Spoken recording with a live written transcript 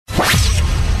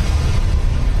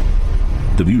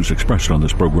The views expressed on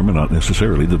this program are not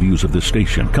necessarily the views of this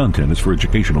station. Content is for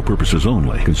educational purposes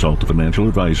only. Consult a financial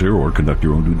advisor or conduct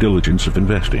your own due diligence if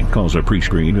investing. Calls are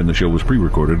pre-screened and the show was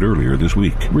pre-recorded earlier this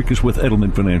week. Rick is with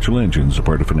Edelman Financial Engines, a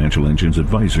part of Financial Engines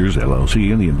Advisors,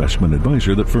 LLC, and the investment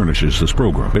advisor that furnishes this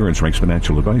program. Barron's ranks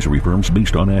financial advisory firms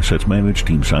based on assets managed,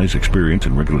 team size, experience,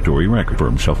 and regulatory record.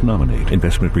 Firms self-nominate.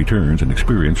 Investment returns and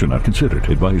experience are not considered.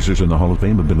 Advisors in the Hall of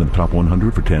Fame have been in the top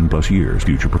 100 for 10 plus years.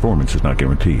 Future performance is not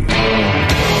guaranteed.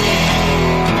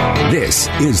 This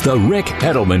is the Ric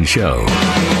Edelman Show.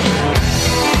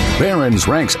 Barron's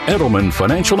ranks Edelman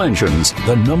Financial Engines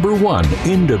the #1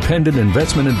 independent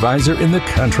investment advisor in the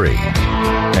country.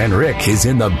 And Rick is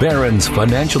in the Barron's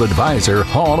Financial Advisor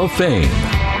Hall of Fame.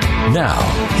 Now,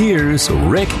 here's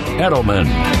Ric Edelman.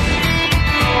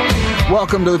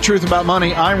 Welcome to The Truth About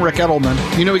Money. I'm Ric Edelman.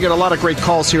 You know, we get a lot of great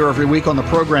calls here every week on the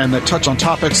program that touch on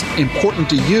topics important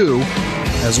to you,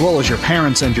 as well as your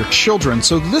parents and your children.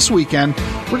 So this weekend,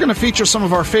 we're going to feature some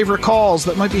of our favorite calls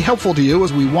that might be helpful to you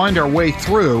as we wind our way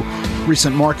through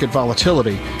recent market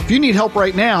volatility. If you need help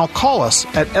right now, call us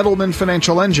at Edelman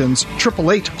Financial Engines,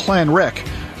 888-PLAN-RIC.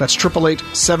 That's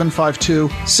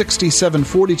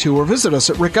 888-752-6742, or visit us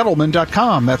at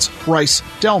ricedelman.com. That's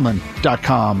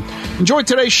ricedelman.com. Enjoy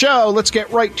today's show. Let's get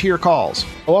right to your calls.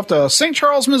 Off to St.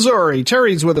 Charles, Missouri.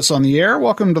 Terry's with us on the air.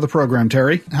 Welcome to the program,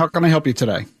 Terry. How can I help you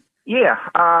today? Yeah,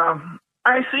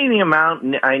 I see the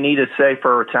amount I need to save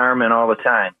for retirement all the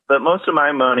time, but most of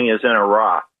my money is in a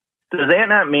Roth. Does that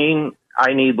not mean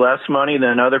I need less money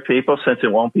than other people since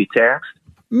it won't be taxed?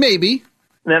 Maybe.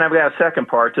 Then I've got a second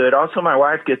part to it. Also, my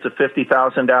wife gets a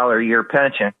 $50,000 a year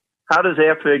pension. How does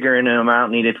that figure in the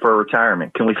amount needed for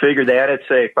retirement? Can we figure that at,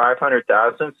 say,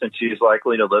 $500,000 since she's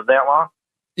likely to live that long?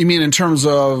 You mean in terms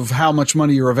of how much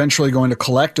money you're eventually going to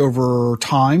collect over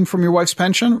time from your wife's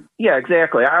pension? Yeah,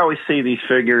 exactly. I always see these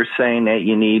figures saying that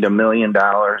you need $1 million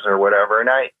or whatever, and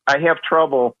I have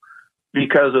trouble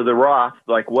because of the Roth.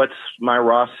 Like, what's my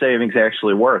Roth savings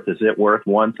actually worth? Is it worth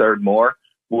 1/3 more?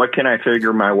 What can I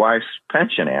figure my wife's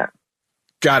pension at?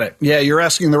 Got it. Yeah, you're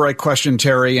asking the right question,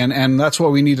 Terry, and that's why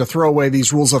we need to throw away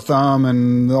these rules of thumb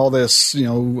and all this,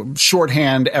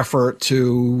 shorthand effort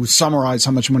to summarize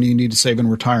how much money you need to save in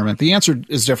retirement. The answer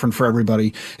is different for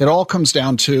everybody. It all comes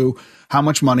down to how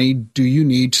much money do you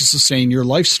need to sustain your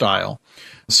lifestyle.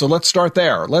 So let's start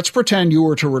there. Let's pretend you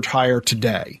were to retire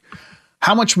today.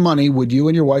 How much money would you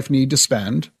and your wife need to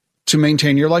spend to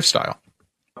maintain your lifestyle?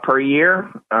 Per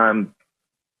year,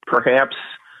 perhaps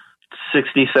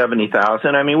 60,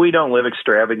 70,000. I mean, we don't live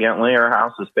extravagantly. Our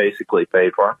house is basically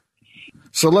paid for.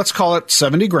 So let's call it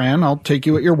 70 grand. I'll take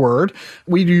you at your word.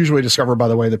 We usually discover, by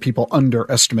the way, that people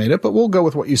underestimate it, but we'll go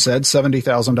with what you said,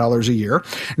 $70,000 a year.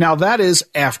 Now that is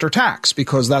after tax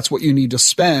because that's what you need to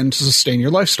spend to sustain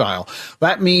your lifestyle.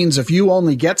 That means if you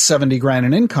only get 70 grand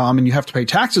in income and you have to pay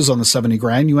taxes on the 70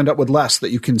 grand, you end up with less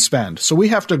that you can spend. So we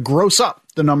have to gross up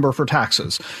the number for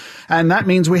taxes. And that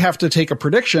means we have to take a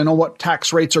prediction on what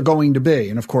tax rates are going to be.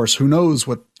 And of course, who knows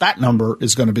what that number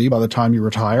is going to be by the time you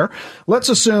retire. Let's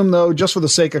assume, though, just for the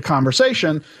sake of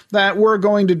conversation, that we're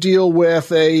going to deal with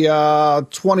a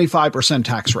 25%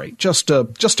 tax rate, just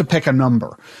to pick a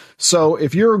number. So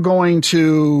if you're going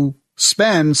to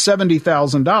spend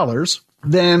 $70,000,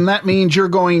 then that means you're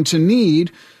going to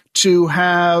need to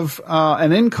have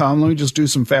an income. Let me just do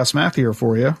some fast math here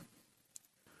for you.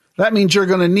 That means you're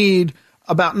going to need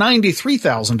about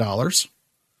 $93,000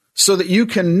 so that you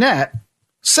can net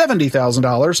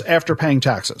 $70,000 after paying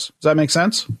taxes. Does that make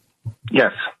sense?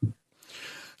 Yes.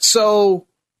 So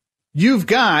you've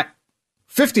got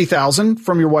 $50,000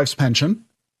 from your wife's pension.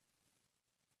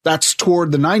 That's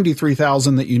toward the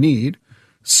 $93,000 that you need.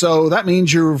 So that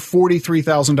means you're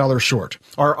 $43,000 short.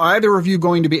 Are either of you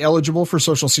going to be eligible for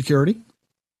Social Security?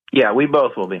 Yeah, we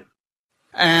both will be.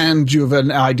 And do you have an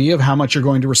idea of how much you're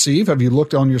going to receive? Have you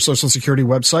looked on your Social Security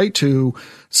website to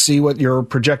see what your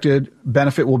projected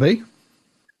benefit will be?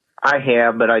 I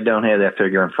have, but I don't have that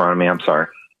figure in front of me. I'm sorry.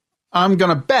 I'm going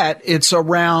to bet it's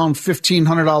around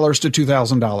 $1,500 to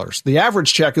 $2,000. The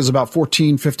average check is about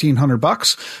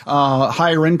 $1,500.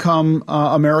 Higher income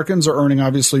Americans are earning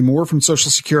obviously more from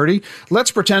Social Security.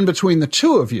 Let's pretend between the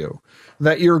two of you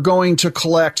that you're going to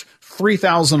collect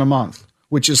 $3,000 a month,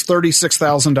 which is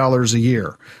 $36,000 a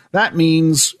year. That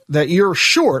means that you're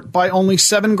short by only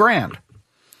 $7 grand.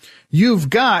 You've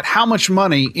got how much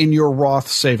money in your Roth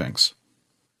savings?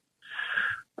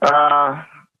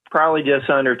 Probably just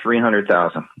under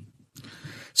 $300,000.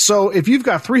 So if you've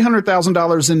got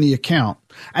 $300,000 in the account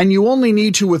and you only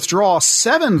need to withdraw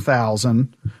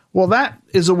 $7,000, well, that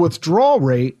is a withdrawal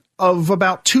rate of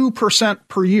about 2%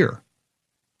 per year.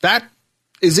 That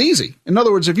is easy. In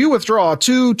other words, if you withdraw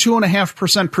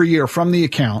 2.5% per year from the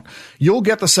account, you'll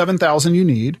get the $7,000 you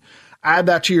need. Add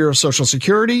that to your Social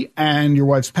Security and your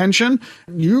wife's pension.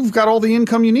 You've got all the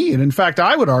income you need. In fact,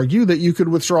 I would argue that you could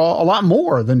withdraw a lot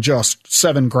more than just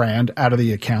 $7,000 out of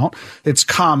the account. It's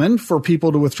common for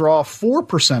people to withdraw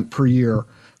 4% per year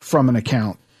from an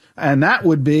account. And that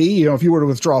would be, if you were to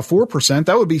withdraw 4%,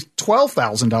 that would be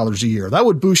 $12,000 a year. That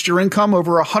would boost your income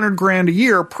over $100,000 a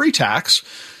year pre-tax,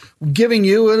 giving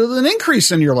you an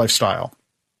increase in your lifestyle.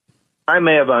 I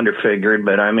may have underfigured,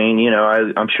 but I mean,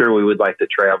 I'm sure we would like to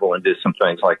travel and do some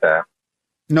things like that.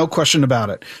 No question about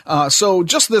it. So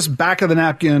just this back of the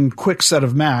napkin quick set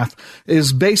of math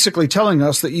is basically telling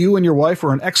us that you and your wife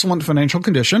are in excellent financial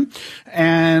condition.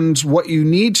 And what you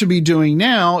need to be doing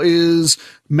now is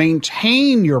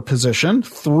maintain your position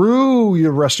through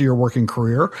the rest of your working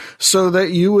career so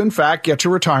that you, in fact, get to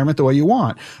retirement the way you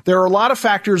want. There are a lot of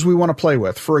factors we want to play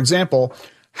with. For example,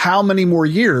 how many more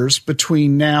years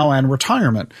between now and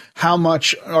retirement? How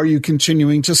much are you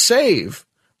continuing to save?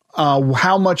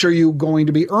 How much are you going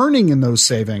to be earning in those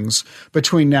savings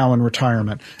between now and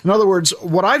retirement? In other words,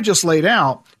 what I've just laid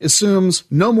out assumes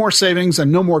no more savings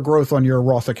and no more growth on your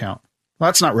Roth account. Well,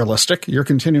 that's not realistic. You're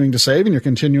continuing to save and you're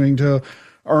continuing to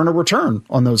earn a return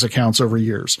on those accounts over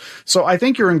years. So I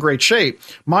think you're in great shape.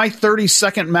 My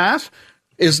 30-second math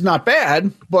is not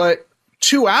bad, but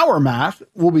 2-hour math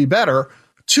will be better.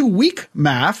 2-week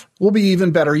math will be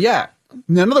even better yet.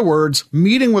 In other words,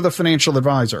 meeting with a financial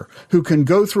advisor who can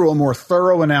go through a more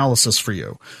thorough analysis for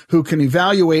you, who can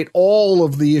evaluate all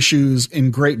of the issues in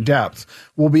great depth,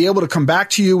 will be able to come back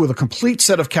to you with a complete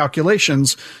set of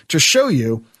calculations to show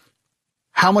you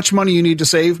how much money you need to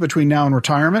save between now and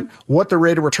retirement, what the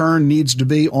rate of return needs to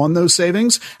be on those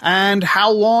savings, and how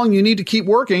long you need to keep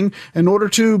working in order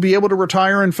to be able to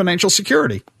retire in financial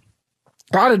security.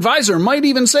 That advisor might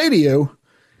even say to you,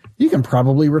 you can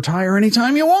probably retire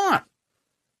anytime you want.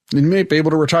 You may be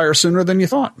able to retire sooner than you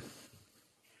thought.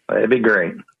 That'd be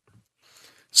great.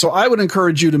 So I would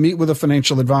encourage you to meet with a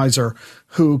financial advisor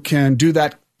who can do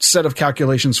that set of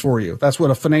calculations for you. That's what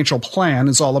a financial plan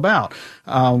is all about.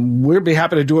 We'd be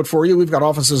happy to do it for you. We've got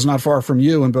offices not far from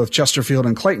you in both Chesterfield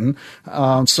and Clayton.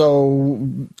 So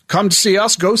come to see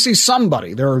us. Go see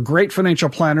somebody. There are great financial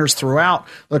planners throughout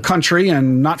the country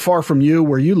and not far from you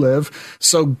where you live.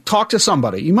 So talk to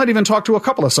somebody. You might even talk to a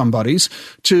couple of somebodies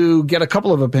to get a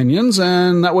couple of opinions,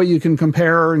 and that way you can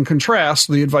compare and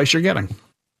contrast the advice you're getting.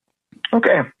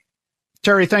 Okay.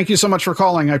 Terry, thank you so much for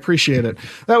calling. I appreciate it.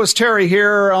 That was Terry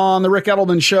here on the Ric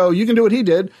Edelman Show. You can do what he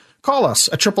did. Call us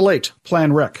at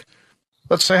 888-PLAN-RIC.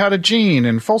 Let's say hi to Jean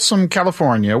in Folsom,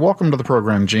 California. Welcome to the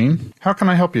program, Jean. How can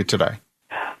I help you today?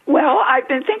 Well, I've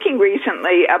been thinking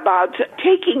recently about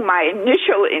taking my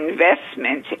initial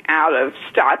investment out of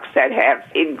stocks that have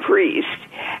increased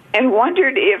and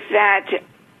wondered if that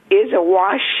is a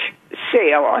wash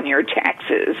sale on your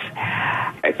taxes.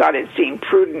 I thought it seemed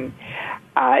prudent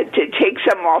to take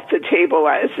some off the table,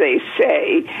 as they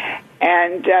say,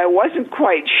 and wasn't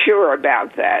quite sure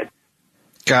about that.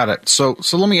 Got it. So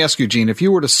let me ask you, Jean, if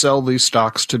you were to sell these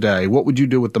stocks today, what would you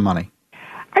do with the money?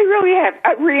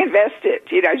 I reinvest it,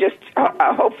 just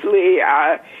hopefully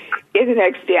in the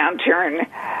next downturn,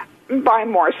 buy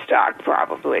more stock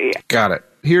probably. Got it.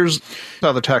 Here's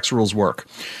how the tax rules work.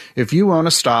 If you own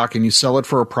a stock and you sell it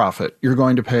for a profit, you're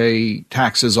going to pay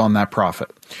taxes on that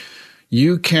profit.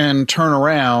 You can turn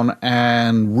around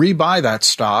and rebuy that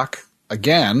stock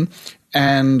again,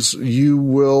 and you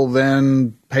will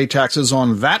then pay taxes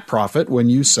on that profit when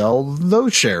you sell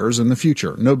those shares in the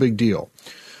future. No big deal.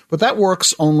 But that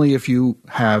works only if you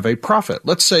have a profit.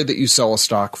 Let's say that you sell a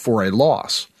stock for a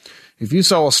loss. If you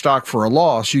sell a stock for a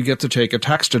loss, you get to take a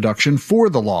tax deduction for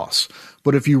the loss.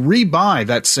 But if you rebuy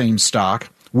that same stock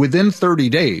within 30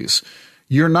 days,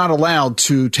 you're not allowed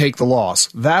to take the loss.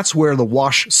 That's where the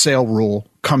wash sale rule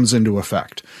comes into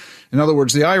effect. In other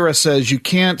words, the IRS says you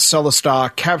can't sell a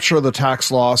stock, capture the tax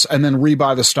loss, and then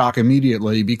rebuy the stock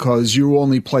immediately because you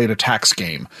only played a tax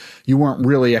game. You weren't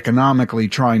really economically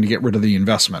trying to get rid of the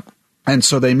investment. And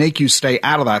so they make you stay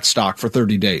out of that stock for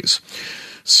 30 days.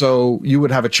 So you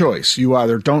would have a choice. You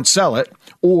either don't sell it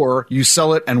or you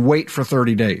sell it and wait for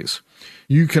 30 days.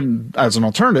 You can, as an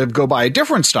alternative, go buy a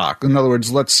different stock. In other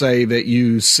words, let's say that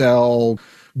you sell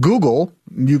Google,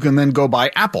 you can then go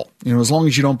buy Apple, as long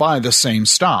as you don't buy the same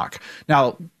stock.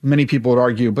 Now, many people would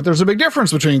argue, but there's a big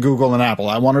difference between Google and Apple.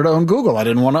 I wanted to own Google. I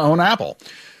didn't want to own Apple.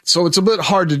 So it's a bit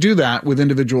hard to do that with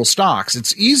individual stocks.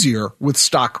 It's easier with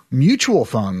stock mutual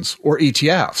funds or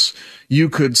ETFs. You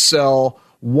could sell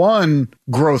one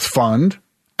growth fund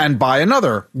and buy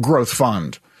another growth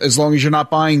fund. As long as you're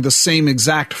not buying the same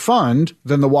exact fund,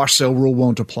 then the wash sale rule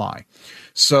won't apply.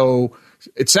 So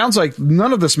it sounds like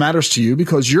none of this matters to you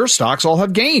because your stocks all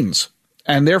have gains,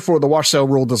 and therefore the wash sale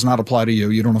rule does not apply to you.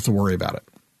 You don't have to worry about it.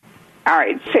 All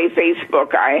right, say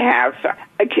Facebook, I have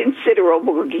a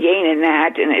considerable gain in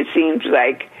that, and it seems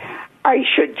like I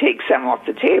should take some off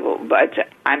the table. But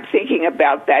I'm thinking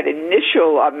about that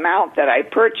initial amount that I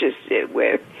purchased it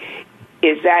with.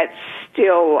 Is that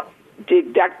still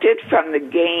deducted from the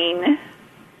gain?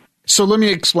 So let me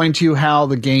explain to you how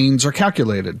the gains are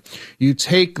calculated. You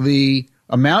take the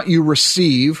amount you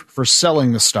receive for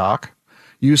selling the stock,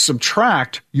 you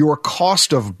subtract your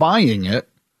cost of buying it,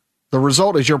 the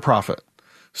result is your profit.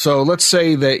 So let's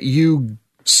say that you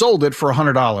sold it for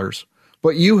 $100,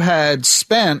 but you had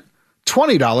spent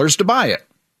 $20 to buy it.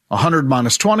 100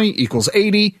 minus 20 equals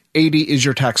 80. 80 is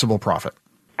your taxable profit.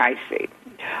 I see.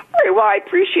 All right, well, I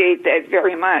appreciate that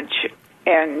very much,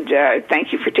 and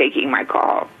thank you for taking my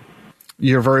call.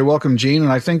 You're very welcome, Gene,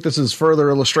 and I think this is further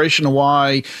illustration of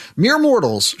why mere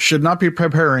mortals should not be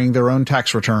preparing their own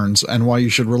tax returns and why you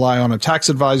should rely on a tax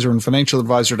advisor and financial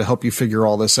advisor to help you figure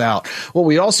all this out. What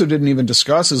we also didn't even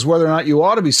discuss is whether or not you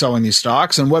ought to be selling these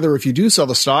stocks and whether if you do sell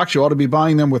the stocks, you ought to be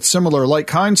buying them with similar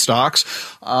like-kind stocks,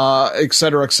 et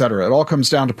cetera, et cetera. It all comes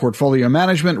down to portfolio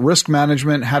management, risk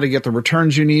management, how to get the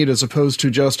returns you need as opposed to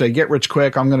just a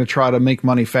get-rich-quick, I'm going to try to make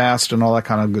money fast and all that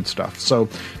kind of good stuff. So,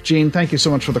 Gene, thank you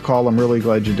so much for the call. I'm really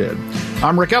glad you did.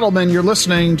 I'm Ric Edelman. You're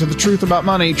listening to The Truth About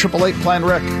Money.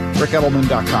 888-PLAN-RIC,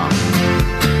 RicEdelman.com.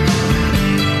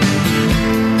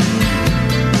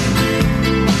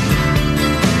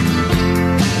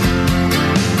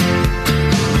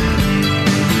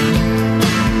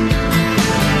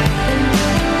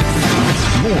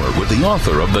 More with the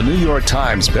author of the New York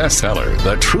Times bestseller,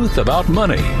 The Truth About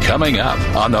Money, coming up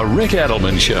on The Ric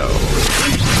Edelman Show.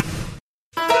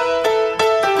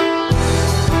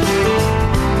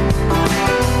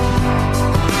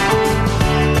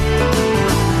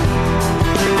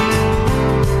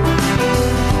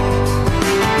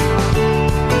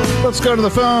 Let's go to the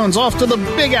phones. Off to the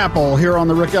Big Apple here on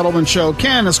the Ric Edelman Show.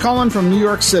 Ken is calling from New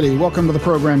York City. Welcome to the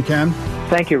program, Ken.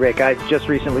 Thank you, Rick. I just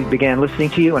recently began listening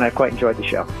to you, and I've quite enjoyed the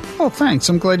show. Oh, thanks.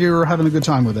 I'm glad you're having a good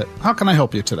time with it. How can I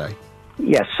help you today?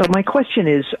 Yes. So my question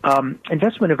is,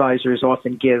 investment advisors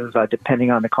often give, depending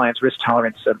on the client's risk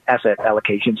tolerance, asset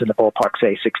allocations in the ballpark,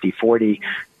 say 60-40,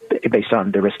 based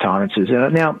on the risk tolerances.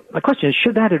 Now, my question is,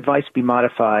 should that advice be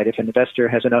modified if an investor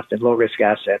has enough in low-risk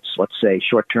assets, let's say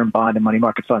short-term bond and money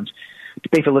market funds, to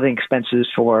pay for living expenses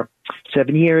for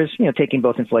 7 years, taking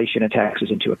both inflation and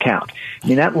taxes into account? I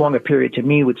mean, that long a period to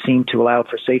me would seem to allow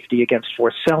for safety against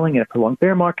forced selling in a prolonged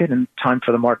bear market and time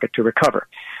for the market to recover.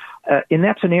 In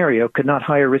that scenario, could not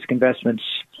higher risk investments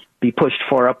be pushed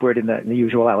far upward in the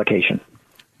usual allocation?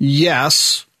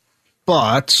 Yes,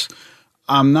 but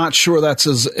I'm not sure that's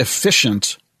as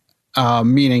efficient,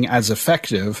 meaning as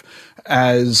effective,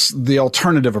 as the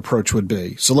alternative approach would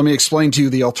be. So let me explain to you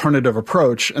the alternative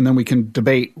approach, and then we can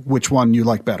debate which one you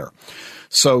like better.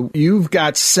 So you've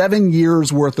got 7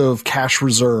 years worth of cash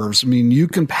reserves. I mean, you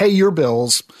can pay your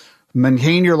bills,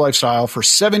 maintain your lifestyle for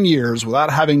 7 years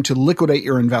without having to liquidate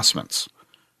your investments.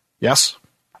 Yes?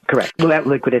 Correct. Without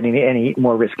liquidating any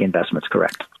more risky investments,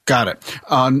 correct. Got it.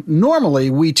 Normally,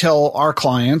 we tell our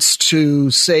clients to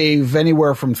save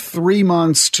anywhere from 3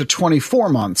 months to 24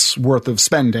 months worth of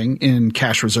spending in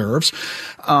cash reserves.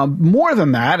 More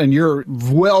than that, and you're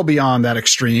well beyond that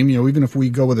extreme, even if we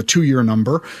go with a 2-year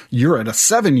number, you're at a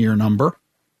 7-year number.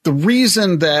 The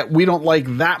reason that we don't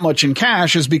like that much in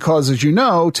cash is because, as you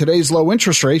know, today's low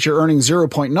interest rates, you're earning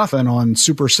 0.nothing on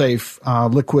super safe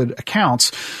liquid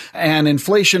accounts, and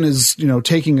inflation is,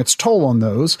 taking its toll on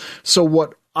those. So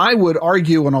what I would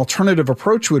argue an alternative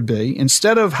approach would be,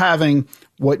 instead of having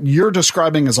what you're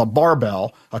describing as a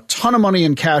barbell, a ton of money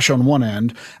in cash on one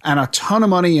end and a ton of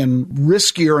money in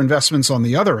riskier investments on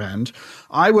the other end,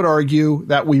 I would argue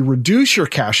that we reduce your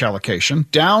cash allocation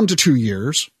down to 2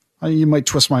 years. You might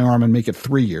twist my arm and make it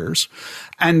 3 years.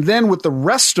 And then with the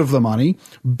rest of the money,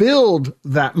 build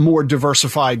that more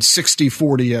diversified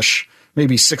 60-40-ish,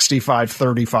 maybe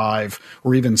 65-35,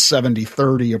 or even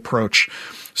 70-30 approach,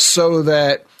 so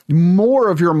that more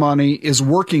of your money is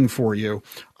working for you.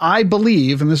 I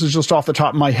believe, and this is just off the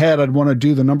top of my head, I'd want to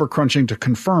do the number crunching to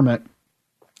confirm it.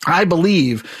 I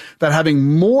believe that having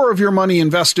more of your money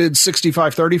invested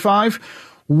 65-35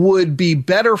 would be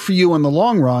better for you in the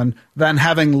long run than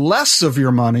having less of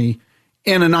your money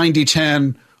in a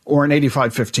 90-10 or an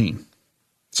 85-15. Does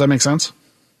that make sense?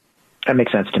 That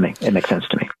makes sense to me. It makes sense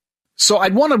to me. So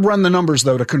I'd want to run the numbers,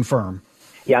 though, to confirm.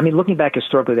 Yeah, I mean, looking back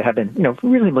historically, there have been,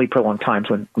 reasonably prolonged times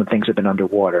when things have been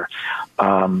underwater.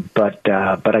 But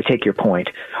I take your point.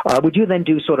 Would you then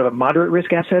do sort of a moderate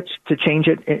risk assets to change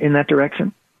it in that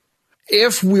direction?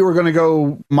 If we were going to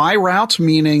go my route,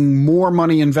 meaning more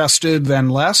money invested than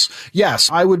less, yes,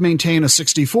 I would maintain a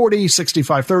 60-40,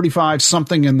 65-35,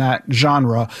 something in that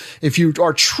genre. If you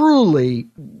are truly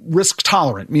risk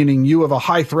tolerant, meaning you have a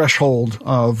high threshold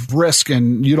of risk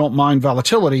and you don't mind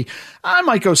volatility, I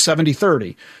might go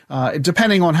 70-30,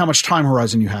 depending on how much time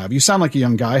horizon you have. You sound like a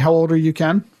young guy. How old are you,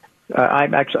 Ken?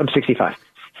 I'm 65.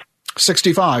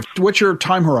 65. What's your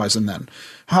time horizon then?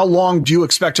 How long do you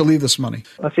expect to leave this money?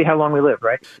 Let's see how long we live,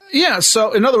 right? Yeah.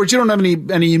 So in other words, you don't have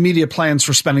any immediate plans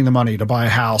for spending the money to buy a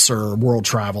house or world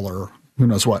travel or who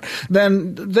knows what.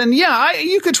 Then yeah,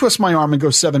 you could twist my arm and go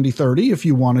 70-30 if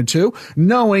you wanted to,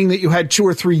 knowing that you had 2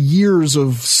 or 3 years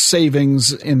of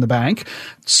savings in the bank.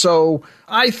 So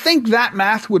I think that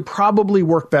math would probably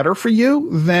work better for you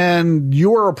than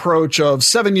your approach of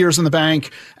 7 years in the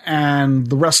bank and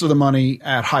the rest of the money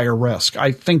at higher risk.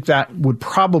 I think that would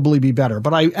probably be better.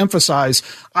 But I emphasize,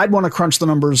 I'd want to crunch the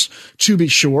numbers to be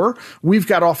sure. We've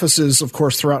got offices, of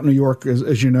course, throughout New York,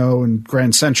 as you know, and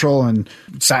Grand Central and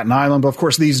Staten Island. But of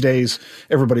course, these days,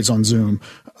 everybody's on Zoom.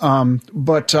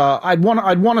 But I'd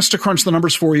want us to crunch the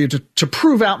numbers for you to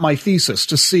prove out my thesis,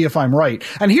 to see if I'm right.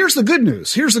 And here's the good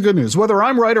news. Whether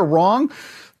I'm right or wrong,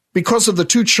 because of the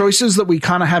two choices that we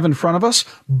kind of have in front of us,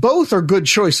 both are good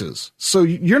choices. So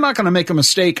you're not going to make a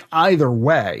mistake either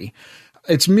way.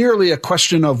 It's merely a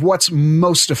question of what's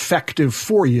most effective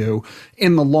for you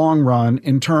in the long run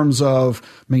in terms of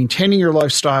maintaining your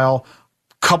lifestyle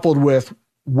coupled with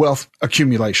wealth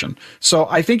accumulation. So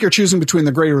I think you're choosing between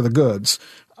the greater of the goods.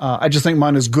 I just think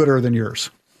mine is gooder than yours.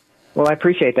 Well, I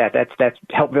appreciate that. That's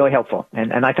really helpful.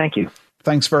 And I thank you.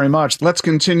 Thanks very much. Let's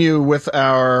continue with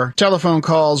our telephone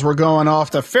calls. We're going off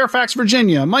to Fairfax,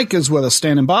 Virginia. Mike is with us,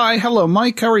 standing by. Hello,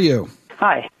 Mike. How are you?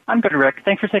 Hi. I'm good, Rick.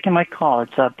 Thanks for taking my call.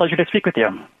 It's a pleasure to speak with you.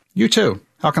 You too.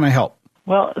 How can I help?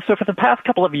 Well, so for the past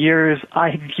couple of years,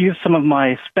 I've used some of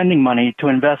my spending money to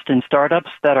invest in startups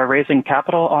that are raising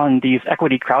capital on these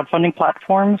equity crowdfunding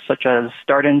platforms, such as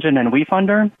Start Engine and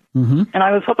WeFunder. Mm-hmm. And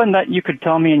I was hoping that you could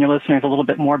tell me and your listeners a little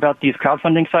bit more about these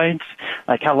crowdfunding sites,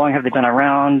 like how long have they been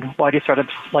around, why do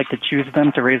startups like to choose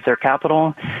them to raise their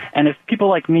capital, and if people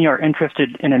like me are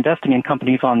interested in investing in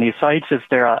companies on these sites, is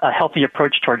there a healthy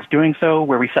approach towards doing so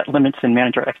where we set limits and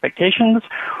manage our expectations,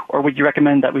 or would you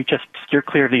recommend that we just steer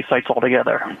clear of these sites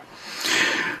altogether?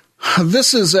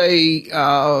 This is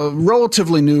a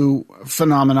relatively new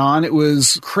phenomenon. It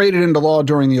was created into law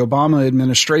during the Obama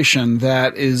administration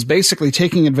that is basically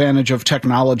taking advantage of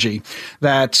technology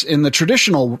that in the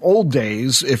traditional old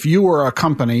days, if you were a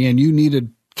company and you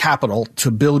needed capital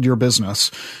to build your business,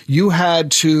 you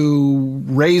had to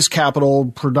raise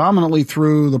capital predominantly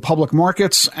through the public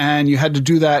markets, and you had to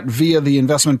do that via the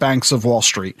investment banks of Wall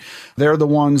Street. They're the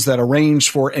ones that arrange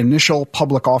for initial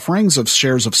public offerings of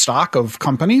shares of stock of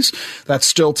companies. That's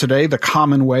still today the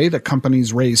common way that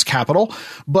companies raise capital.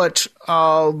 But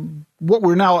what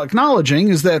we're now acknowledging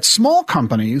is that small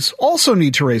companies also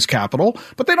need to raise capital,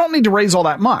 but they don't need to raise all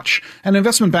that much. And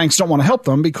investment banks don't want to help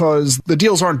them because the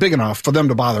deals aren't big enough for them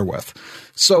to bother with.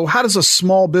 So how does a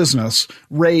small business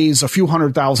raise a few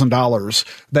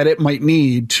 $100,000 that it might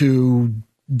need to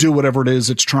do whatever it is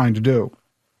it's trying to do?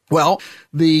 Well,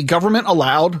 the government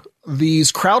allowed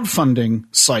these crowdfunding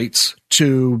sites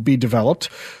to be developed.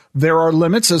 There are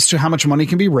limits as to how much money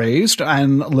can be raised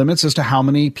and limits as to how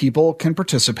many people can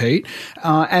participate.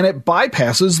 And it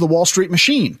bypasses the Wall Street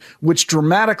machine, which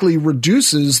dramatically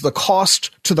reduces the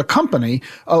cost to the company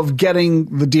of getting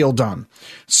the deal done.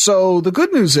 So the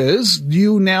good news is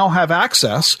you now have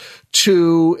access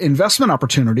to investment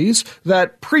opportunities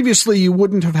that previously you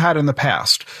wouldn't have had in the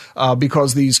past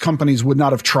because these companies would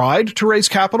not have tried to raise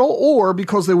capital or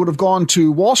because they would have gone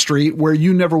to Wall Street where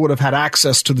you never would have had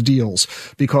access to the deals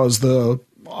because the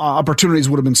opportunities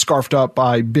would have been scarfed up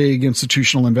by big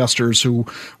institutional investors who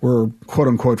were, quote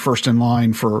unquote, first in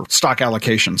line for stock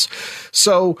allocations.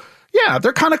 So yeah,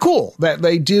 they're kind of cool that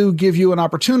they do give you an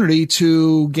opportunity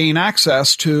to gain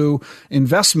access to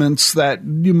investments that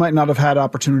you might not have had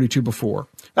opportunity to before.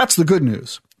 That's the good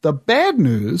news. The bad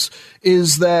news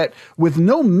is that with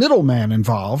no middleman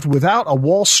involved, without a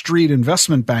Wall Street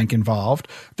investment bank involved,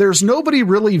 there's nobody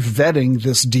really vetting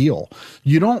this deal.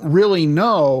 You don't really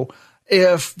know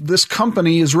if this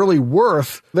company is really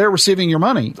worth they're receiving your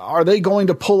money. Are they going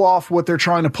to pull off what they're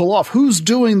trying to pull off? Who's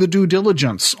doing the due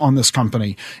diligence on this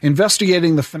company,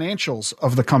 investigating the financials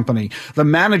of the company, the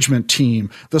management team,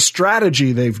 the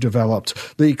strategy they've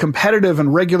developed, the competitive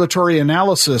and regulatory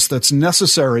analysis that's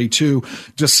necessary to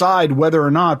decide whether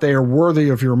or not they are worthy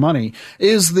of your money?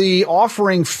 Is the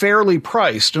offering fairly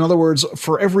priced? In other words,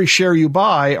 for every share you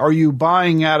buy, are you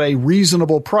buying at a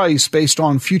reasonable price based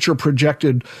on future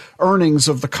projected earnings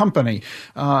of the company,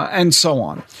 and so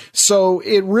on? So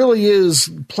it really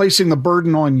is placing the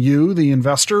burden on you, the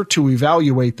investor, to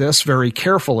evaluate this very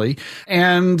carefully.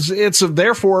 And it's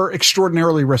therefore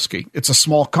extraordinarily risky. It's a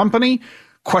small company,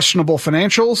 questionable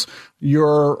financials.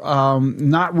 You're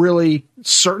not really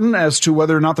certain as to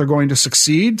whether or not they're going to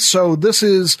succeed. So this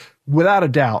is, without a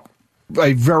doubt,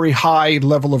 a very high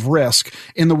level of risk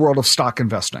in the world of stock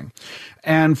investing.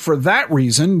 And for that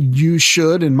reason, you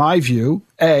should, in my view,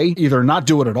 A, either not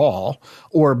do it at all,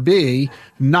 or B,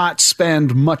 not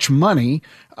spend much money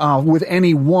with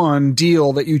any one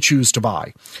deal that you choose to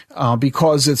buy,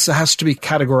 because it has to be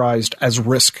categorized as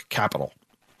risk capital.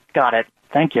 Got it.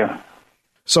 Thank you.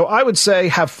 So I would say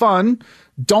have fun.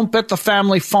 Don't bet the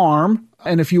family farm.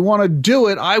 And if you want to do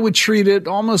it, I would treat it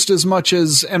almost as much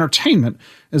as entertainment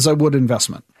as I would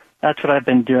investment. That's what I've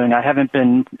been doing. I haven't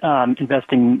been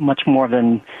investing much more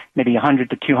than maybe $100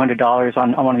 to $200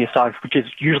 on one of these stocks, which is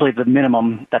usually the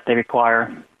minimum that they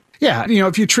require. Yeah,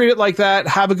 if you treat it like that,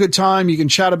 have a good time. You can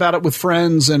chat about it with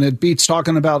friends, and it beats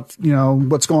talking about,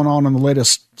 what's going on in the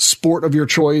latest sport of your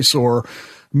choice or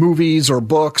movies or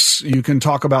books. You can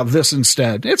talk about this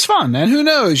instead. It's fun. And who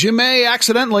knows, you may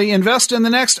accidentally invest in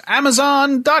the next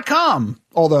Amazon.com,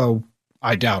 although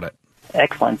I doubt it.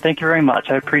 Excellent. Thank you very much.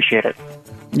 I appreciate it.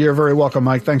 You're very welcome,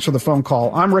 Mike. Thanks for the phone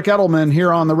call. I'm Ric Edelman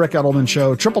here on The Ric Edelman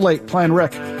Show.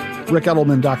 888-PLAN-RIC,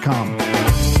 RicEdelman.com.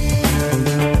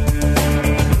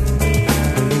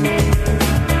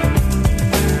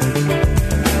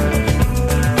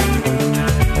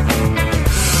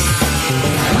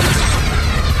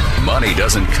 Money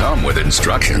doesn't come with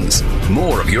instructions.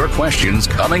 More of your questions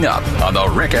coming up on The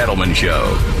Ric Edelman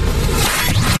Show.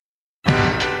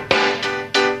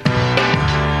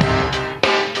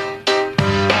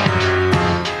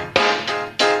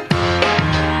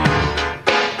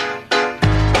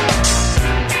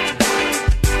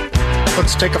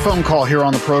 Let's take a phone call here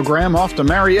on the program. Off to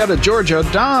Marietta, Georgia.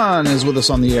 Don is with us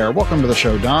on the air. Welcome to the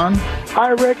show, Don. Hi,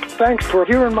 Rick. Thanks for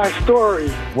hearing my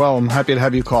story. Well, I'm happy to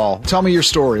have you call. Tell me your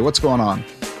story. What's going on?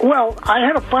 Well, I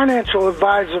had a financial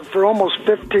advisor for almost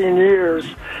 15 years,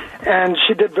 and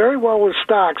she did very well with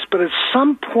stocks, but at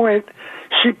some point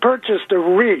she purchased a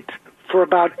REIT for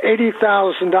about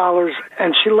 $80,000,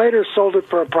 and she later sold it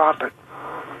for a profit.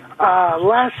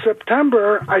 Last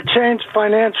September, I changed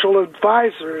financial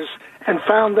advisors and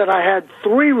found that I had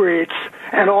 3 REITs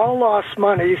and all lost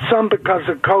money, some because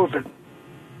of COVID.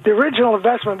 The original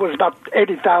investment was about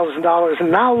 $80,000,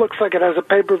 and now it looks like it has a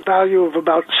paper value of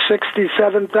about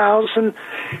 $67,000.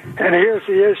 And here's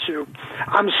the issue.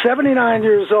 I'm 79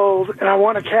 years old, and I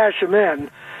want to cash them in.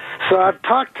 So I've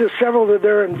talked to several of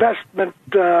their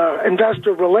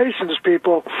investor relations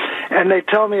people, and they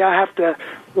tell me I have to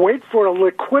wait for a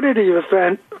liquidity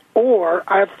event, or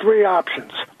I have 3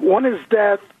 options. 1 is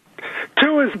death.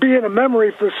 2 is be in a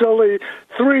memory facility.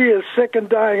 3 is sick and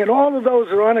dying, and all of those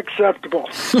are unacceptable.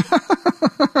 So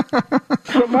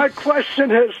my question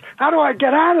is, how do I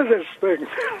get out of this thing?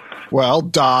 Well,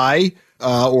 die.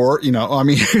 Just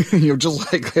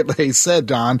like they said,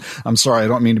 Don, I'm sorry, I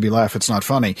don't mean to be laugh. It's not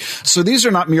funny. So these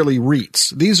are not merely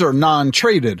REITs. These are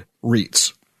non-traded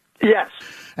REITs. Yes.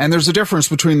 And there's a difference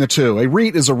between the two. A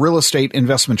REIT is a real estate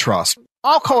investment trust.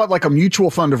 I'll call it like a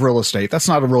mutual fund of real estate. That's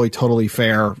not a really totally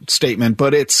fair statement,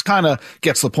 but it's kind of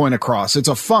gets the point across. It's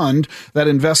a fund that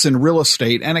invests in real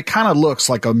estate, and it kind of looks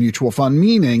like a mutual fund,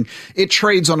 meaning it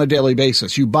trades on a daily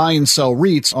basis. You buy and sell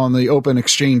REITs on the open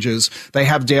exchanges. They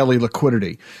have daily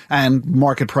liquidity, and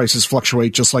market prices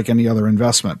fluctuate just like any other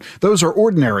investment. Those are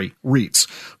ordinary REITs.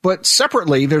 But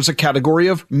separately, there's a category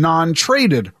of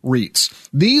non-traded REITs.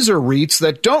 These are REITs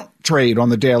that don't trade on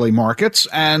the daily markets,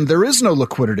 and there is no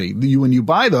liquidity. When you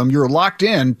buy them, you're locked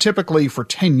in typically for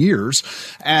 10 years,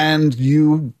 and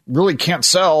you really can't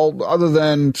sell other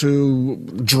than to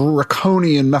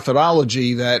draconian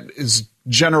methodology that is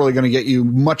generally going to get you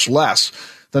much less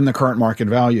than the current market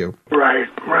value. Right.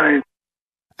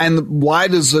 And why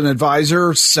does an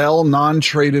advisor sell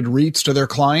non-traded REITs to their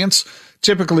clients?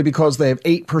 Typically because they have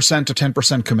 8% to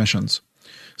 10% commissions.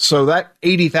 So that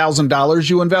 $80,000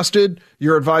 you invested,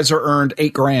 your advisor earned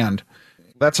 $8,000.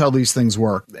 That's how these things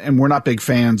work. And we're not big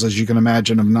fans, as you can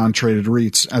imagine, of non-traded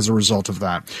REITs as a result of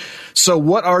that. So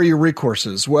what are your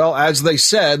recourses? Well, as they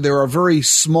said, there are very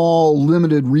small,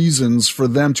 limited reasons for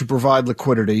them to provide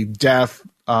liquidity, death,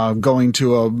 going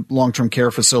to a long-term care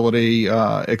facility,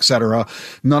 et cetera,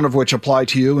 none of which apply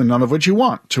to you and none of which you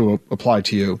want to apply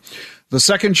to you. The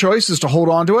second choice is to hold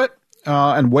on to it.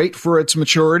 And wait for its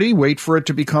maturity, wait for it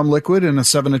to become liquid in a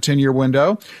 7 to 10 year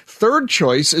window. Third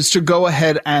choice is to go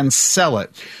ahead and sell it.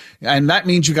 And that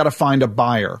means you got to find a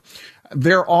buyer.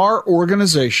 There are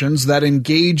organizations that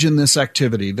engage in this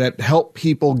activity that help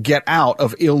people get out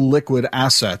of illiquid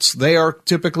assets. They are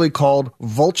typically called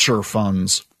vulture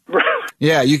funds.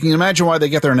 Yeah, you can imagine why they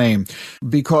get their name,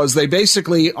 because they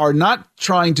basically are not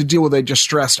trying to deal with a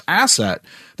distressed asset.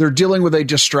 They're dealing with a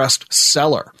distressed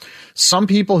seller. Some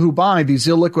people who buy these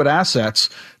illiquid assets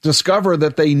discover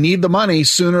that they need the money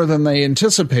sooner than they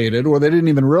anticipated, or they didn't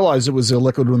even realize it was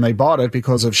illiquid when they bought it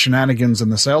because of shenanigans in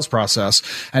the sales process.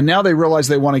 And now they realize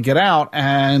they want to get out.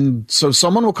 And so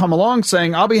someone will come along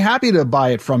saying, I'll be happy to buy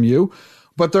it from you,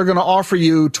 but they're going to offer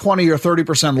you 20 or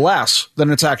 30% less than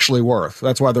it's actually worth.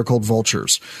 That's why they're called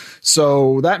vultures.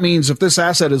 So that means if this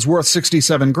asset is worth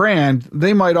 67 grand,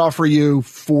 they might offer you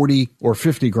 40 or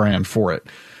 50 grand for it,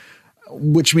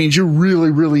 which means you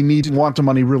really, really want the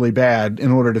money really bad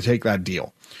in order to take that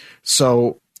deal.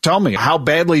 So tell me, how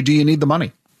badly do you need the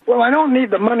money? Well, I don't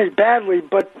need the money badly,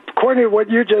 but according to what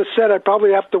you just said, I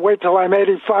probably have to wait till I'm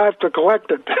 85 to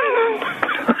collect it.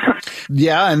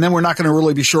 Yeah, and then we're not going to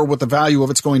really be sure what the value of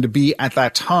it's going to be at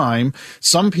that time.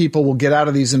 Some people will get out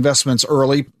of these investments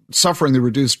early, suffering the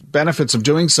reduced benefits of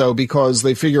doing so because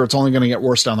they figure it's only going to get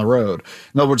worse down the road.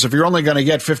 In other words, if you're only going to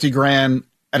get 50 grand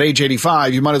at age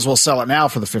 85, you might as well sell it now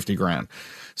for the 50 grand.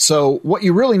 So what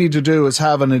you really need to do is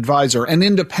have an advisor, an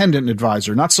independent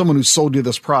advisor, not someone who sold you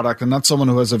this product and not someone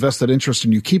who has a vested interest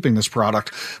in you keeping this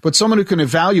product, but someone who can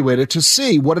evaluate it to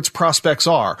see what its prospects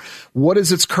are. What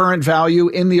is its current value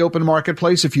in the open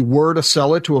marketplace if you were to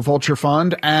sell it to a vulture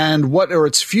fund, and what are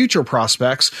its future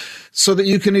prospects so that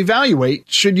you can evaluate,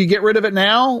 should you get rid of it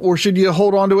now or should you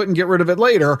hold on to it and get rid of it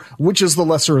later? Which is the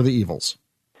lesser of the evils?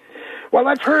 Well,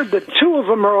 I've heard that two of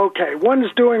them are okay. One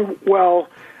is doing well.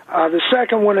 The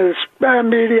second one is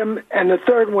medium, and the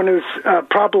third one is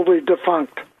probably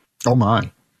defunct. Oh,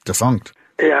 my. Defunct.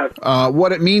 Yeah.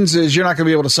 What it means is you're not going to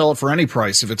be able to sell it for any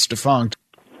price if it's defunct.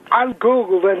 I've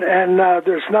Googled it, and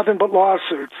there's nothing but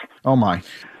lawsuits. Oh, my.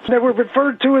 They were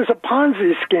referred to as a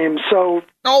Ponzi scheme, so...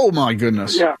 Oh, my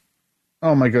goodness. Yeah.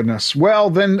 Oh, my goodness. Well,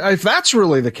 then, if that's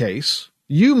really the case,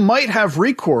 you might have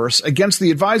recourse against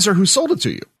the advisor who sold it to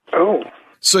you. Oh.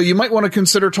 So you might want to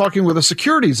consider talking with a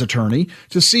securities attorney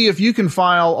to see if you can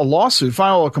file a lawsuit,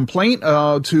 file a complaint to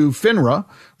FINRA,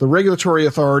 the regulatory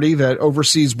authority that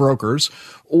oversees brokers,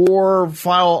 or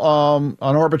file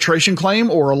an arbitration claim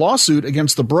or a lawsuit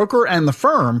against the broker and the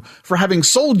firm for having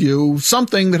sold you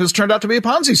something that has turned out to be a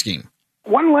Ponzi scheme.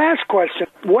 One last question.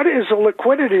 What is a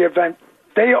liquidity event?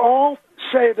 They all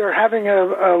say they're having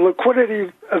a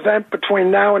liquidity event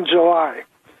between now and July.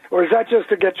 Or is that just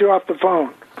to get you off the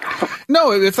phone?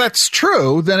 No, if that's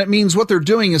true, then it means what they're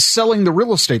doing is selling the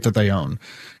real estate that they own.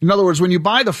 In other words, when you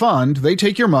buy the fund, they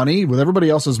take your money with everybody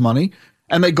else's money,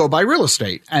 and they go buy real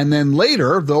estate. And then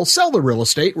later, they'll sell the real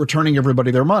estate, returning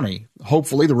everybody their money.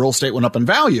 Hopefully, the real estate went up in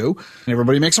value, and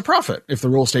everybody makes a profit. If the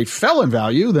real estate fell in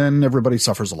value, then everybody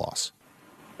suffers a loss.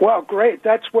 Well, great.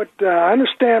 That's what I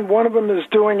understand. One of them is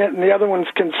doing it, and the other one's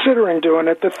considering doing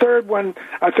it. The third one,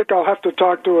 I think I'll have to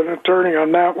talk to an attorney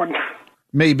on that one.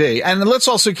 Maybe. And let's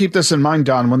also keep this in mind,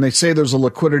 Don, when they say there's a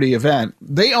liquidity event,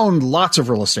 they own lots of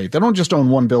real estate. They don't just own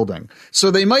one building.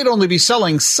 So they might only be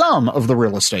selling some of the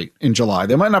real estate in July.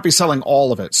 They might not be selling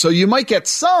all of it. So you might get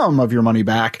some of your money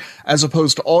back as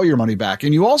opposed to all your money back.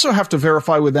 And you also have to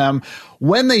verify with them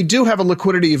when they do have a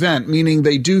liquidity event, meaning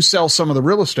they do sell some of the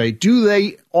real estate, do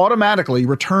they automatically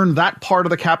return that part of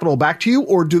the capital back to you?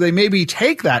 Or do they maybe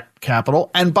take that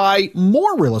capital and buy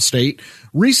more real estate,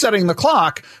 resetting the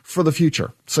clock for the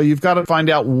future? So you've got to find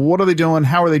out, what are they doing?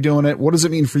 How are they doing it? What does it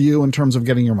mean for you in terms of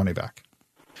getting your money back?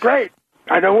 Great.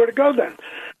 I know where to go then.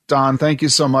 Don, thank you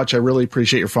so much. I really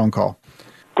appreciate your phone call.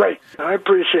 Great. I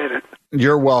appreciate it.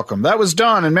 You're welcome. That was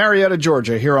Don in Marietta,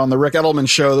 Georgia, here on the Ric Edelman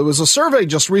Show. There was a survey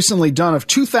just recently done of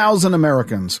 2,000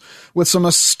 Americans with some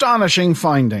astonishing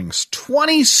findings.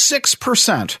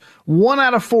 26%, 1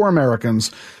 out of 4 Americans,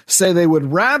 say they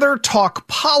would rather talk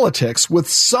politics with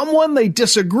someone they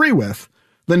disagree with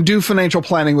than do financial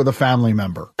planning with a family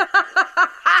member.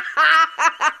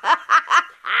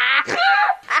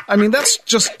 I mean, that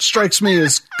just strikes me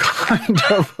as kind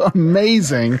of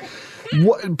amazing.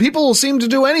 People will seem to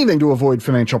do anything to avoid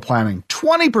financial planning.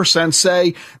 20%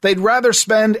 say they'd rather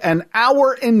spend an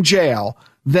hour in jail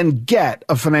than get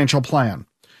a financial plan.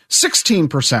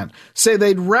 16% say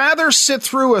they'd rather sit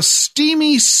through a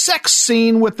steamy sex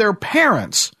scene with their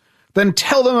parents than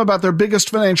tell them about their biggest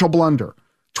financial blunder.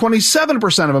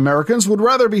 27% of Americans would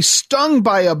rather be stung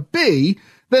by a bee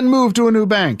than move to a new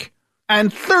bank. And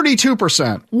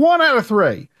 32%, 1 out of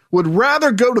 3, would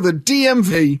rather go to the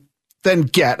DMV than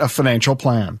get a financial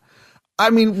plan. I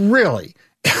mean, really?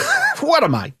 What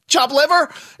am I? Chopped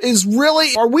liver?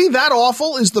 Are we that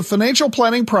awful? Is the financial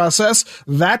planning process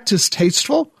that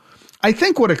distasteful? I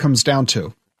think what it comes down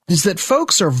to is that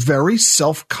folks are very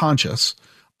self-conscious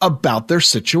about their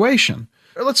situation.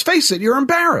 Let's face it, you're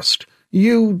embarrassed.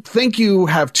 You think you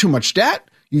have too much debt.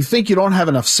 You think you don't have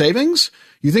enough savings.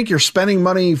 You think you're spending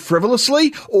money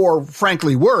frivolously, or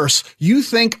frankly worse, you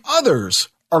think others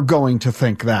are going to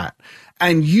think that.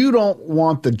 And you don't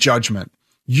want the judgment.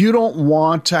 You don't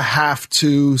want to have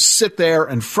to sit there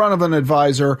in front of an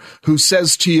advisor who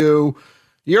says to you,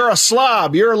 you're a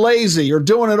slob, you're lazy, you're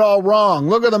doing it all wrong.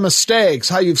 Look at the mistakes,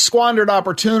 how you've squandered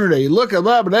opportunity. Look at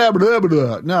blah, blah, blah, blah,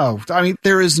 blah. No, I mean,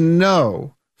 there is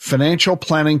no financial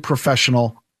planning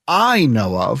professional I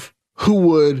know of who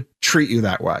would treat you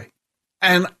that way.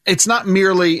 And it's not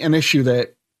merely an issue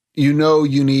that you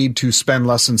need to spend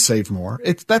less and save more.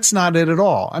 That's not it at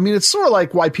all. I mean, it's sort of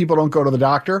like why people don't go to the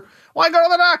doctor. Why go to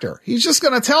the doctor? He's just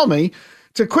going to tell me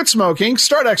to quit smoking,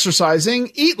 start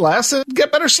exercising, eat less, and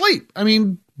get better sleep. I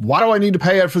mean, why do I need to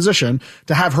pay a physician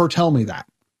to have her tell me that?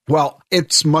 Well,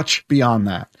 it's much beyond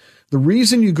that. The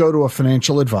reason you go to a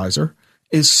financial advisor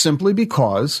is simply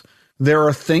because there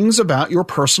are things about your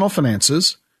personal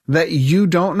finances that you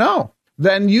don't know.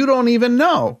 Then you don't even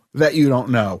know that you don't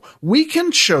know. We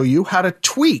can show you how to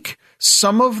tweak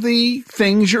some of the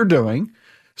things you're doing,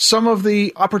 some of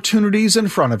the opportunities in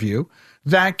front of you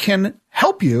that can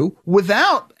help you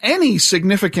without any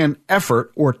significant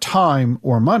effort or time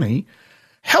or money,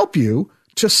 help you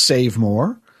to save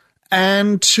more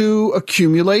and to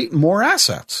accumulate more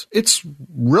assets. It's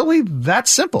really that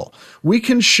simple. We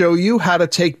can show you how to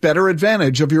take better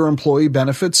advantage of your employee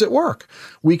benefits at work.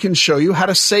 We can show you how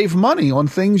to save money on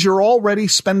things you're already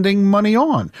spending money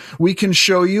on. We can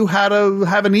show you how to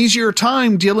have an easier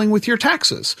time dealing with your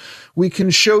taxes. We can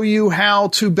show you how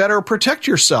to better protect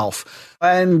yourself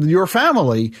and your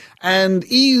family and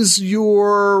ease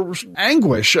your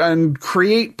anguish and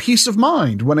create peace of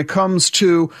mind when it comes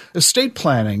to estate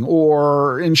planning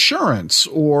or insurance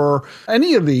or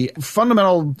any of the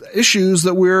fundamental issues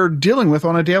that we're dealing with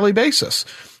on a daily basis.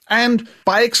 And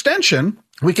by extension,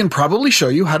 we can probably show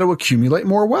you how to accumulate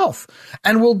more wealth,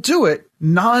 and we'll do it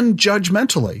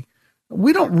non-judgmentally.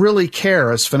 We don't really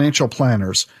care as financial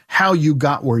planners how you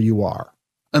got where you are,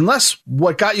 unless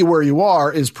what got you where you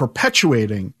are is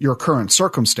perpetuating your current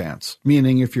circumstance,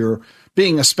 meaning if you're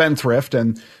being a spendthrift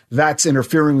and that's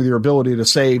interfering with your ability to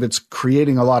save, it's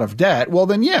creating a lot of debt, well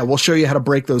then, yeah, we'll show you how to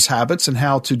break those habits and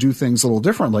how to do things a little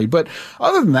differently. But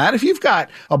other than that, if you've got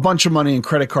a bunch of money in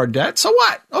credit card debt, so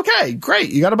what? Okay, great.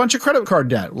 You got a bunch of credit card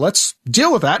debt. Let's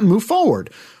deal with that and move forward.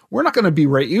 We're not going to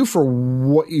berate you for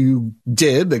what you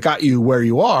did that got you where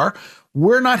you are.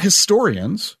 We're not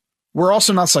historians. We're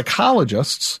also not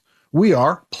psychologists. We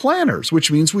are planners,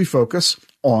 which means we focus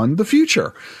on the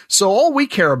future. So all we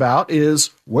care about is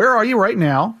where are you right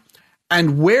now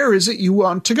and where is it you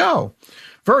want to go?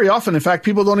 Very often, in fact,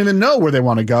 people don't even know where they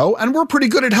want to go, and we're pretty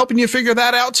good at helping you figure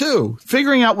that out too,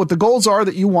 figuring out what the goals are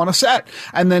that you want to set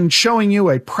and then showing you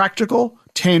a practical,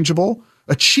 tangible,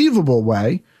 achievable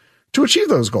way to achieve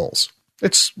those goals.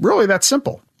 It's really that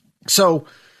simple. So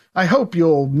I hope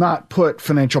you'll not put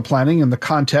financial planning in the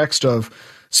context of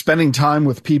spending time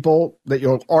with people that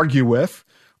you'll argue with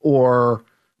or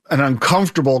an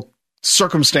uncomfortable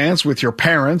circumstance with your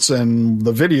parents and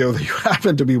the video that you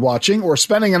happen to be watching, or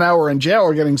spending an hour in jail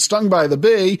or getting stung by the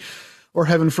bee, or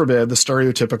heaven forbid, the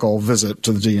stereotypical visit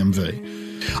to the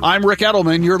DMV. I'm Ric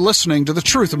Edelman. You're listening to The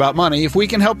Truth About Money. If we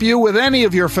can help you with any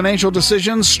of your financial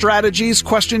decisions, strategies,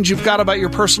 questions you've got about your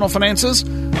personal finances,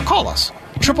 call us.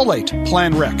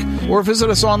 888-PLAN-RIC, or visit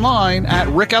us online at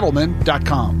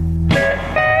ricedelman.com.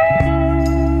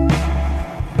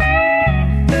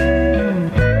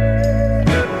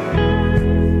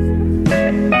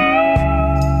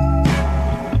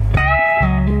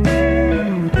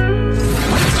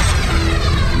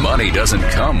 Money doesn't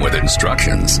come with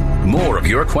instructions. More of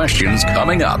your questions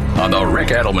coming up on The Ric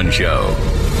Edelman Show.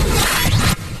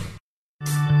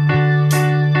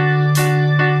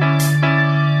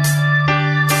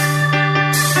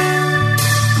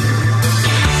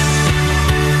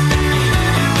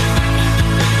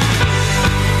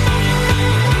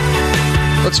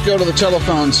 Let's go to the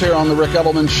telephones here on the Ric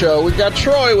Edelman Show. We've got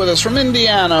Troy with us from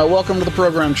Indiana. Welcome to the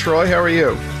program, Troy. How are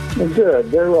you? Good.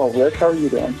 Very well, Rick. How are you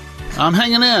doing? I'm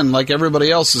hanging in like everybody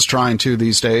else is trying to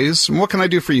these days. What can I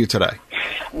do for you today?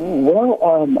 Well,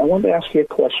 I wanted to ask you a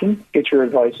question, get your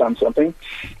advice on something.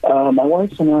 My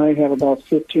wife and I have about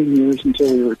 15 years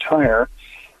until we retire,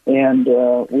 and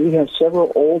we have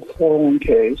several old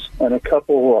 401ks and a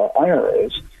couple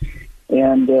IRAs.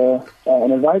 And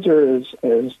an advisor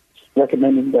is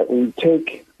recommending that we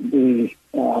take we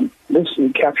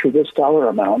capture this dollar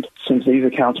amount, since these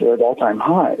accounts are at all-time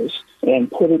highs, and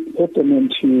put them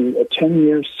into a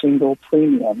 10-year single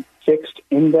premium fixed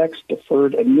index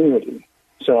deferred annuity.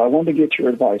 So I wanted to get your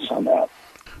advice on that.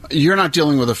 You're not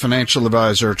dealing with a financial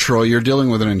advisor, Troy. You're dealing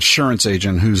with an insurance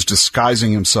agent who's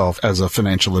disguising himself as a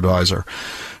financial advisor.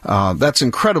 That's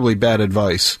incredibly bad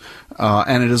advice,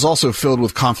 and it is also filled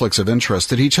with conflicts of interest.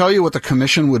 Did he tell you what the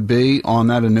commission would be on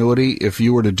that annuity if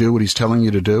you were to do what he's telling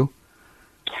you to do?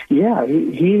 Yeah,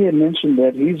 he had mentioned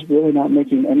that he's really not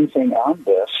making anything on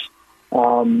this,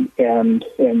 and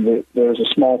there's a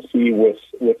small fee with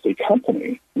the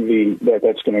company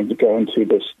that's going to go into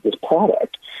this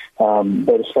product.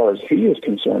 But as far as he is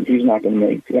concerned, he's not going to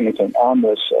make anything on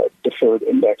this deferred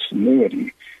index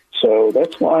annuity. So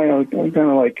that's why I'm kind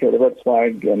of like the red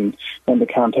flag and wanted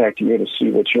to contact you to see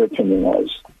what your opinion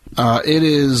was. It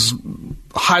is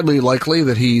highly likely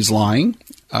that he's lying.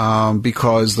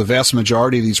 Because the vast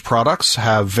majority of these products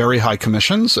have very high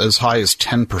commissions, as high as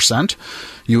 10%.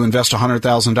 You invest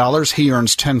 $100,000, he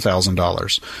earns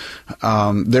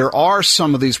 $10,000. There are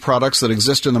some of these products that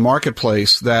exist in the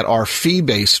marketplace that are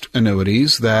fee-based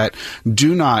annuities that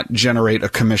do not generate a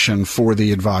commission for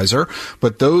the advisor,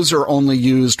 but those are only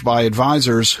used by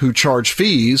advisors who charge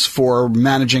fees for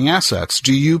managing assets.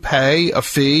 Do you pay a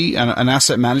fee, an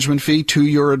asset management fee, to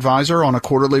your advisor on a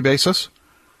quarterly basis?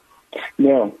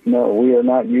 No, we are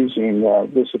not using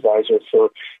this advisor for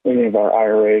any of our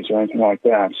IRAs or anything like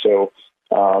that. So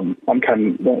I'm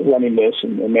kind of running this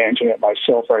and managing it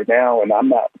myself right now, and I'm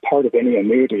not part of any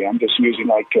annuity. I'm just using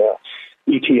like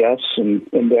ETFs and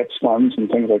index funds and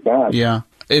things like that. Yeah.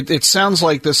 It sounds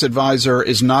like this advisor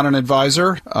is not an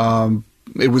advisor.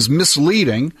 It was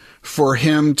misleading for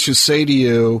him to say to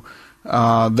you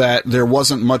that there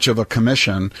wasn't much of a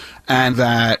commission and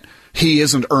that he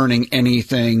isn't earning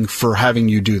anything for having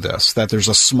you do this, that there's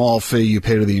a small fee you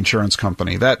pay to the insurance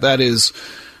company. That is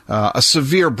a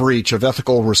severe breach of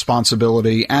ethical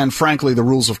responsibility and, frankly, the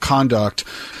rules of conduct.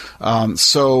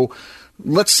 So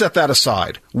let's set that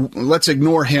aside. Let's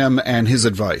ignore him and his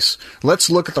advice. Let's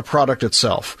look at the product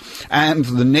itself and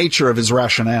the nature of his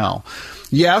rationale.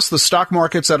 Yes, the stock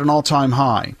market's at an all-time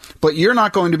high, but you're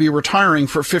not going to be retiring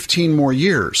for 15 more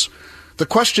years. The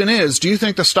question is, do you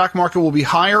think the stock market will be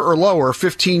higher or lower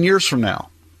 15 years from now?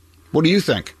 What do you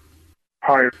think?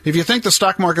 Higher. If you think the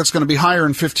stock market's going to be higher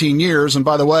in 15 years, and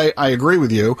by the way, I agree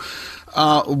with you,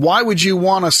 why would you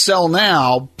want to sell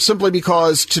now simply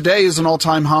because today is an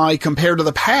all-time high compared to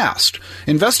the past?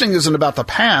 Investing isn't about the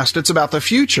past, it's about the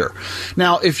future.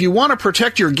 Now, if you want to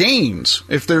protect your gains,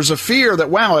 if there's a fear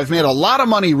that, wow, I've made a lot of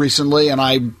money recently and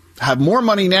I have more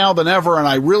money now than ever, and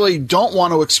I really don't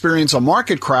want to experience a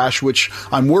market crash, which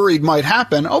I'm worried might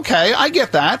happen. Okay, I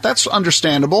get that. That's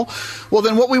understandable. Well,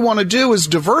 then what we want to do is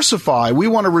diversify. We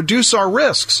want to reduce our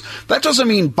risks. That doesn't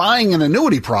mean buying an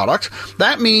annuity product.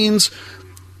 That means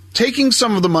taking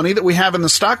some of the money that we have in the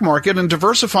stock market and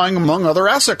diversifying among other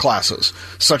asset classes,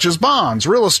 such as bonds,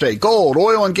 real estate, gold,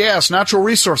 oil and gas, natural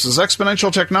resources,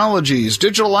 exponential technologies,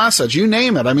 digital assets, you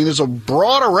name it. I mean, there's a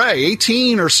broad array,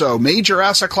 18 or so major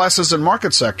asset classes and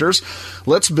market sectors.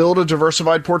 Let's build a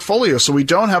diversified portfolio so we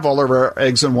don't have all of our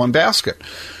eggs in one basket.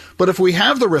 But if we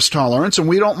have the risk tolerance and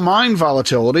we don't mind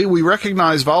volatility, we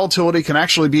recognize volatility can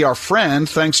actually be our friend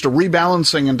thanks to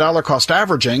rebalancing and dollar cost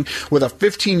averaging with a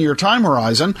 15-year time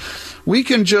horizon, we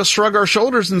can just shrug our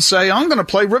shoulders and say, I'm going to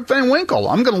play Rip Van Winkle.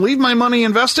 I'm going to leave my money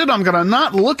invested. I'm going to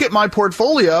not look at my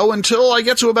portfolio until I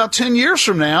get to about 10 years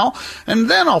from now,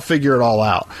 and then I'll figure it all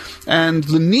out. And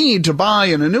the need to buy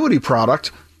an annuity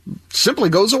product simply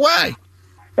goes away.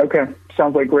 Okay.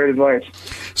 Sounds like great advice.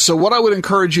 So what I would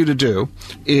encourage you to do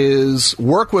is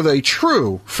work with a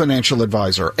true financial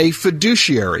advisor, a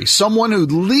fiduciary, someone who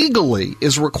legally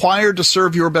is required to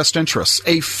serve your best interests,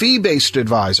 a fee-based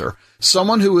advisor,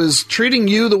 someone who is treating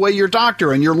you the way your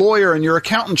doctor and your lawyer and your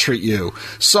accountant treat you,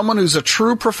 someone who's a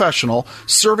true professional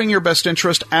serving your best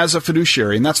interest as a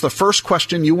fiduciary. And that's the first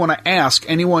question you want to ask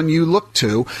anyone you look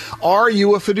to. Are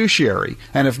you a fiduciary?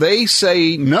 And if they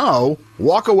say no,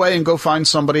 walk away and go find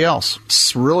somebody else.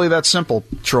 It's really that simple,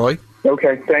 Troy.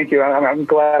 Okay, thank you. I'm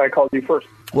glad I called you first.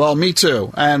 Well, me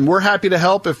too. And we're happy to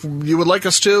help. If you would like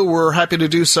us to, we're happy to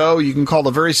do so. You can call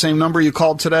the very same number you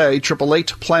called today,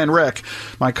 888-PLAN-RIC.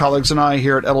 My colleagues and I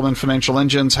here at Edelman Financial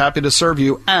Engines, happy to serve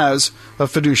you as a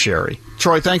fiduciary.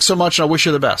 Troy, thanks so much, and I wish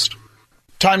you the best.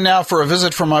 Time now for a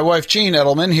visit from my wife, Jean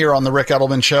Edelman, here on the Ric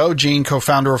Edelman Show. Jean,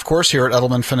 co-founder, of course, here at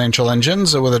Edelman Financial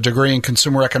Engines, with a degree in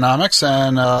consumer economics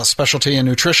and a specialty in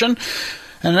nutrition,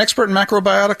 and an expert in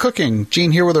macrobiotic cooking.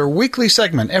 Jean here with her weekly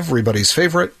segment, everybody's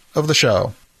favorite of the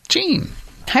show. Jean.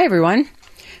 Hi, everyone.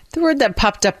 The word that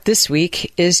popped up this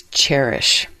week is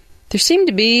cherish. There seem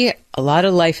to be a lot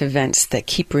of life events that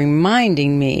keep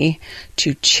reminding me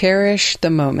to cherish the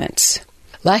moments.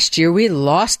 Last year, we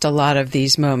lost a lot of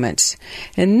these moments.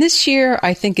 And this year,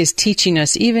 I think, is teaching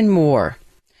us even more.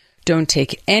 Don't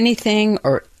take anything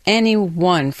or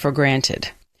anyone for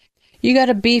granted. You got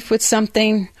a beef with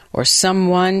something or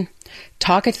someone,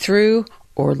 talk it through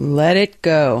or let it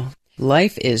go.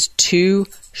 Life is too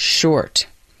short.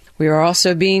 We are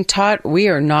also being taught we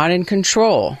are not in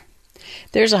control.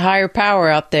 There's a higher power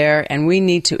out there, and we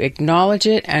need to acknowledge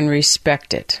it and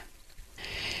respect it.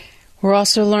 We're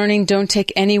also learning don't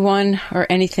take anyone or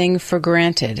anything for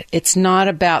granted. It's not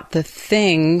about the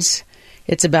things,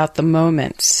 it's about the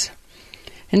moments.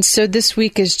 And so this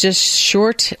week is just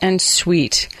short and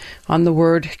sweet on the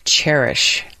word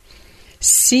cherish.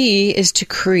 C is to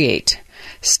create.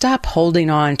 Stop holding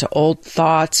on to old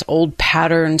thoughts, old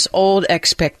patterns, old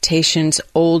expectations,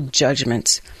 old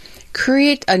judgments.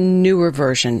 Create a newer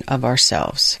version of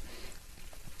ourselves.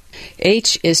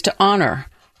 H is to honor.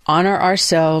 Honor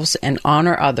ourselves and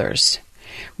honor others.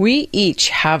 We each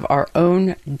have our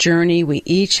own journey. We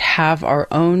each have our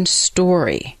own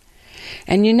story.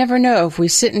 And you never know, if we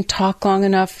sit and talk long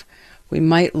enough, we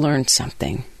might learn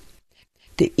something.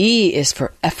 The E is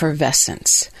for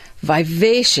effervescence.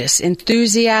 Vivacious,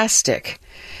 enthusiastic.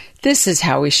 This is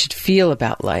how we should feel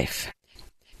about life.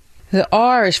 The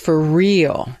R is for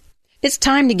real. It's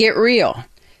time to get real.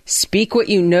 Speak what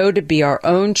you know to be our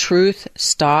own truth.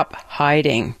 Stop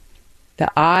hiding.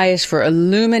 The I is for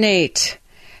illuminate.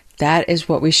 That is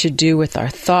what we should do with our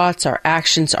thoughts, our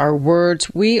actions, our words.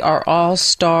 We are all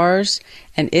stars,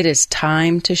 and it is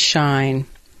time to shine.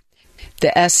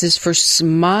 The S is for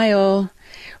smile.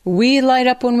 We light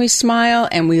up when we smile,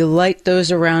 and we light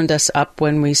those around us up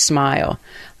when we smile.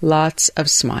 Lots of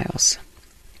smiles.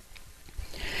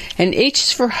 And H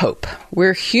is for hope.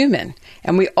 We're human,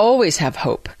 and we always have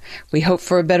hope. We hope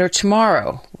for a better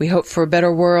tomorrow. We hope for a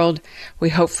better world. We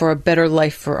hope for a better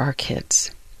life for our kids.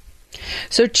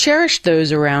 So cherish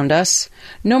those around us.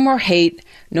 No more hate,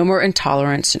 no more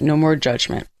intolerance, no more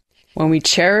judgment. When we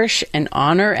cherish and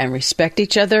honor and respect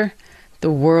each other,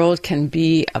 the world can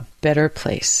be a better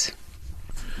place.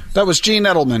 That was Jean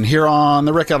Edelman here on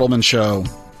the Ric Edelman Show.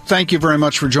 Thank you very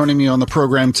much for joining me on the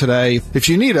program today. If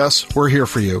you need us, we're here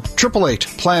for you.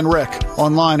 888-PLAN-RIC,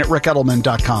 online at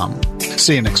ricedelman.com.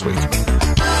 See you next week.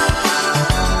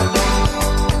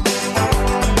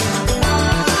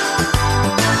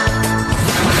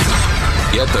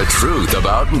 Get the truth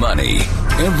about money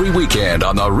every weekend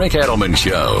on the Ric Edelman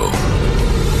Show.